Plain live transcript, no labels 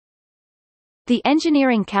The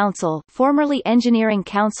Engineering Council, formerly Engineering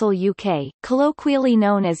Council UK, colloquially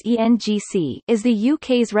known as ENGC, is the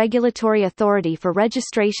UK's regulatory authority for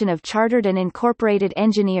registration of chartered and incorporated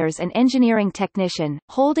engineers and engineering technician,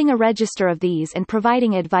 holding a register of these and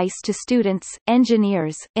providing advice to students,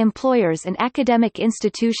 engineers, employers and academic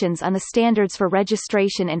institutions on the standards for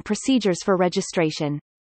registration and procedures for registration.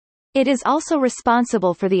 It is also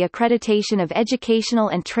responsible for the accreditation of educational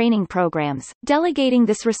and training programs, delegating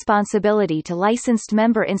this responsibility to licensed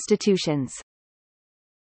member institutions.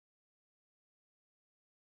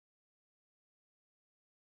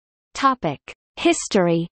 Topic: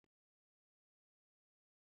 History.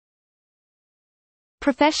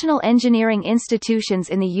 Professional engineering institutions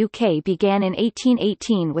in the UK began in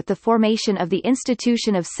 1818 with the formation of the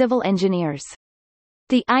Institution of Civil Engineers.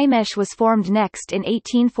 The IMESH was formed next in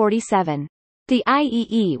 1847. The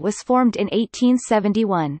IEE was formed in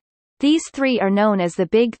 1871. These three are known as the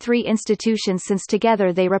Big Three institutions since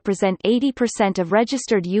together they represent 80% of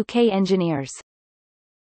registered UK engineers.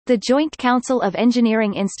 The Joint Council of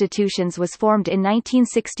Engineering Institutions was formed in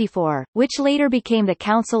 1964, which later became the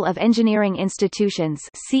Council of Engineering Institutions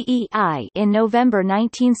 (CEI) in November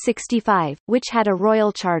 1965, which had a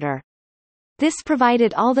royal charter. This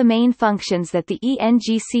provided all the main functions that the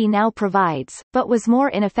ENGC now provides, but was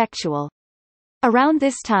more ineffectual. Around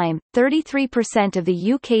this time, 33% of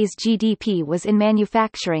the UK's GDP was in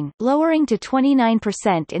manufacturing, lowering to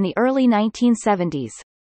 29% in the early 1970s.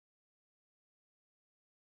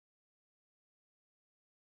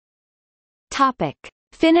 Topic: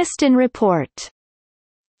 Finniston Report.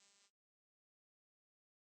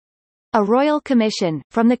 A Royal Commission,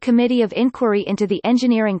 from the Committee of Inquiry into the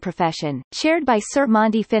Engineering Profession, chaired by Sir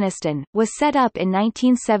Monty Finniston, was set up in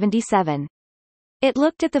 1977. It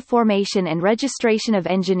looked at the formation and registration of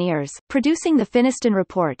engineers, producing the Finniston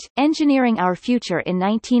Report, Engineering Our Future in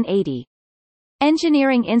 1980.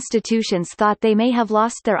 Engineering institutions thought they may have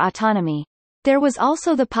lost their autonomy. There was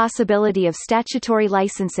also the possibility of statutory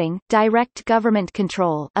licensing, direct government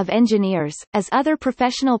control of engineers, as other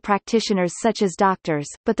professional practitioners such as doctors,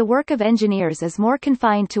 but the work of engineers is more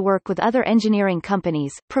confined to work with other engineering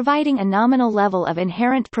companies, providing a nominal level of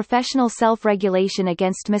inherent professional self-regulation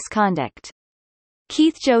against misconduct.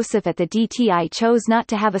 Keith Joseph at the DTI chose not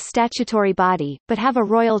to have a statutory body, but have a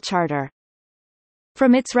royal charter.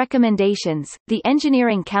 From its recommendations, the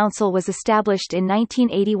Engineering Council was established in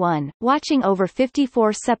 1981, watching over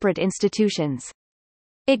 54 separate institutions.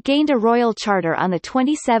 It gained a royal charter on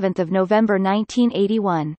 27 November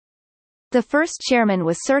 1981. The first chairman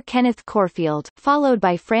was Sir Kenneth Corfield, followed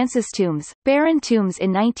by Francis Toombs, Baron Toombs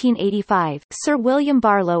in 1985, Sir William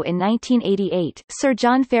Barlow in 1988, Sir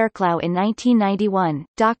John Fairclough in 1991,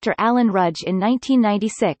 Dr. Alan Rudge in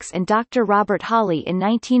 1996 and Dr. Robert Hawley in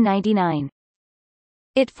 1999.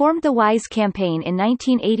 It formed the WISE campaign in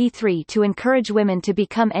 1983 to encourage women to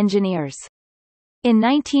become engineers. In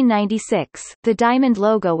 1996, the diamond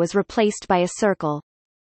logo was replaced by a circle.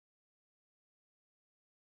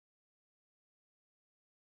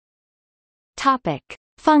 Topic: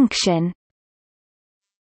 Function.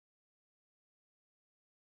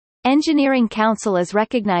 Engineering Council is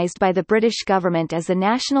recognised by the British government as the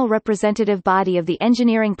national representative body of the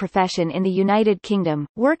engineering profession in the United Kingdom,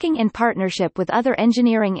 working in partnership with other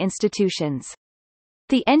engineering institutions.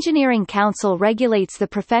 The Engineering Council regulates the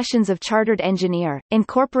professions of chartered engineer,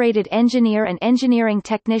 incorporated engineer and engineering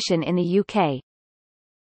technician in the UK.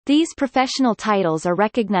 These professional titles are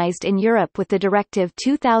recognised in Europe with the Directive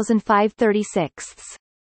 2005/36.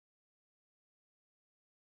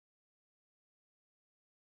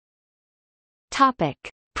 Topic: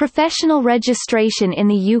 Professional registration in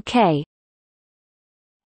the UK.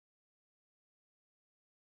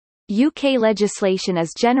 UK legislation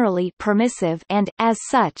is generally permissive and, as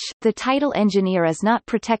such, the title engineer is not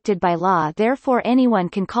protected by law, therefore anyone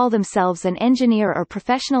can call themselves an engineer or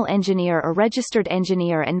professional engineer or registered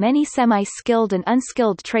engineer, and many semi-skilled and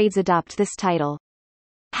unskilled trades adopt this title.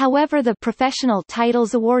 However, the professional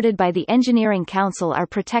titles awarded by the Engineering Council are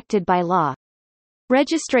protected by law.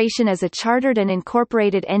 Registration as a chartered and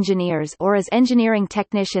incorporated engineers or as engineering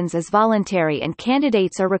technicians is voluntary, and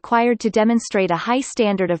candidates are required to demonstrate a high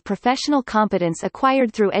standard of professional competence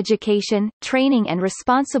acquired through education, training and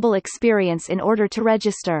responsible experience in order to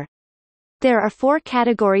register. There are 4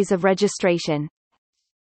 categories of registration: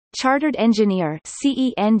 Chartered Engineer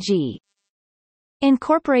 (CENG),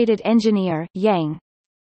 Incorporated Engineer (YENG),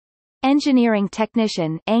 Engineering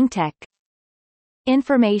Technician (EngTech),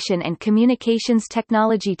 Information and Communications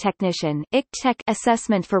Technology Technician (ICTech).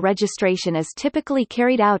 Assessment for registration is typically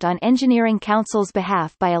carried out on Engineering Council's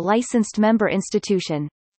behalf by a licensed member institution.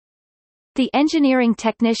 The engineering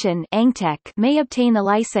technician may obtain the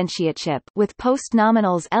licentiateship with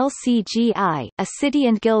post-nominals LCGI, a City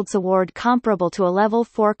and Guilds award comparable to a Level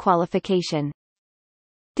 4 qualification.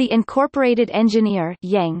 The incorporated engineer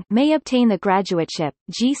may obtain the graduateship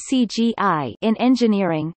GCGI in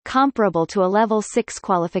engineering, comparable to a Level 6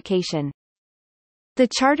 qualification. The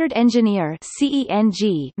chartered engineer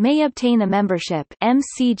may obtain the membership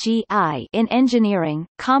MCGI in engineering,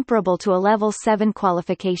 comparable to a Level 7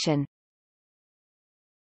 qualification.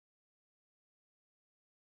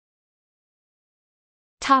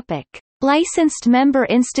 Topic: Licensed member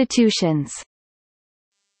institutions.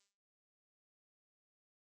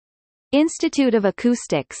 Institute of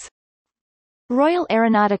Acoustics, Royal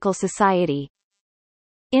Aeronautical Society,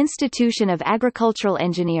 Institution of Agricultural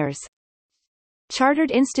Engineers,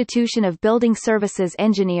 Chartered Institution of Building Services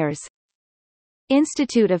Engineers,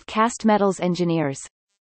 Institute of Cast Metals Engineers,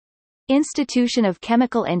 Institution of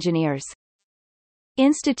Chemical Engineers,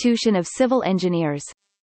 Institution of Civil Engineers,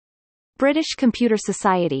 British Computer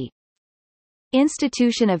Society,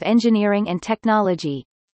 Institution of Engineering and Technology,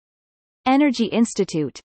 Energy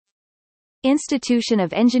Institute, Institution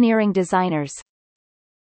of Engineering Designers,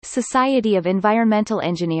 Society of Environmental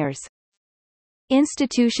Engineers,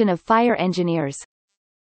 Institution of Fire Engineers,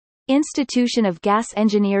 Institution of Gas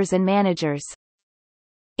Engineers and Managers,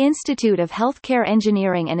 Institute of Healthcare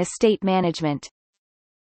Engineering and Estate Management,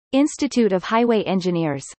 Institute of Highway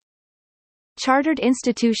Engineers, Chartered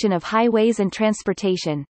Institution of Highways and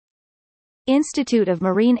Transportation, Institute of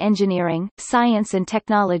Marine Engineering, Science and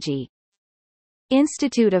Technology,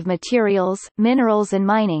 Institute of Materials, Minerals and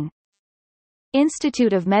Mining,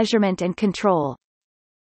 Institute of Measurement and Control,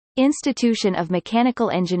 Institution of Mechanical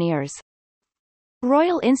Engineers,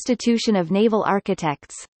 Royal Institution of Naval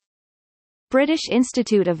Architects, British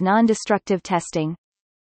Institute of Non-Destructive Testing,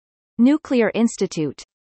 Nuclear Institute,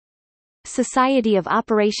 Society of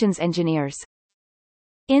Operations Engineers,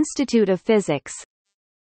 Institute of Physics,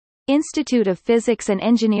 Institute of Physics and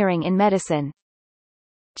Engineering in Medicine,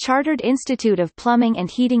 Chartered Institute of Plumbing and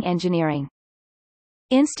Heating Engineering,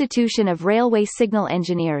 Institution of Railway Signal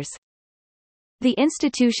Engineers, the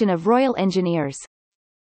Institution of Royal Engineers,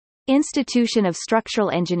 Institution of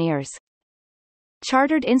Structural Engineers,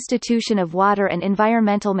 Chartered Institution of Water and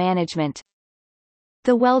Environmental Management,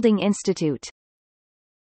 the Welding Institute.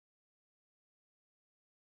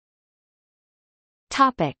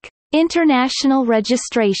 Topic: International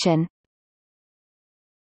registration.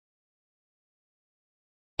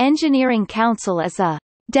 Engineering Council is a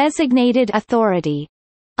designated authority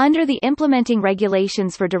under the implementing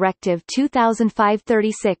regulations for Directive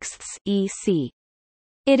 2005/36/EC.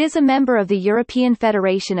 It is a member of the European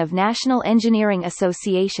Federation of National Engineering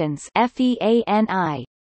Associations (FEANI).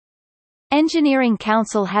 Engineering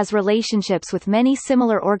Council has relationships with many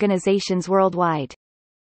similar organizations worldwide.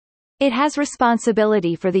 It has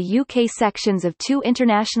responsibility for the UK sections of two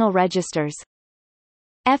international registers: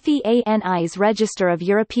 FEANI's Register of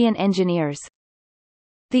European Engineers,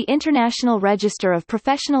 the International Register of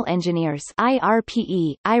Professional Engineers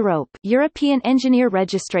 (IRPE, IROPE). European Engineer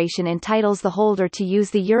Registration entitles the holder to use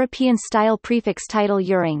the European style prefix title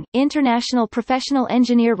EURing. International Professional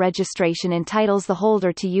Engineer Registration entitles the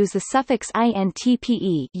holder to use the suffix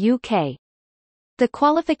INTPE UK. The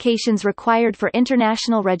qualifications required for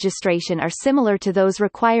international registration are similar to those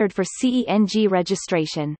required for CENG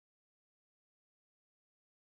registration.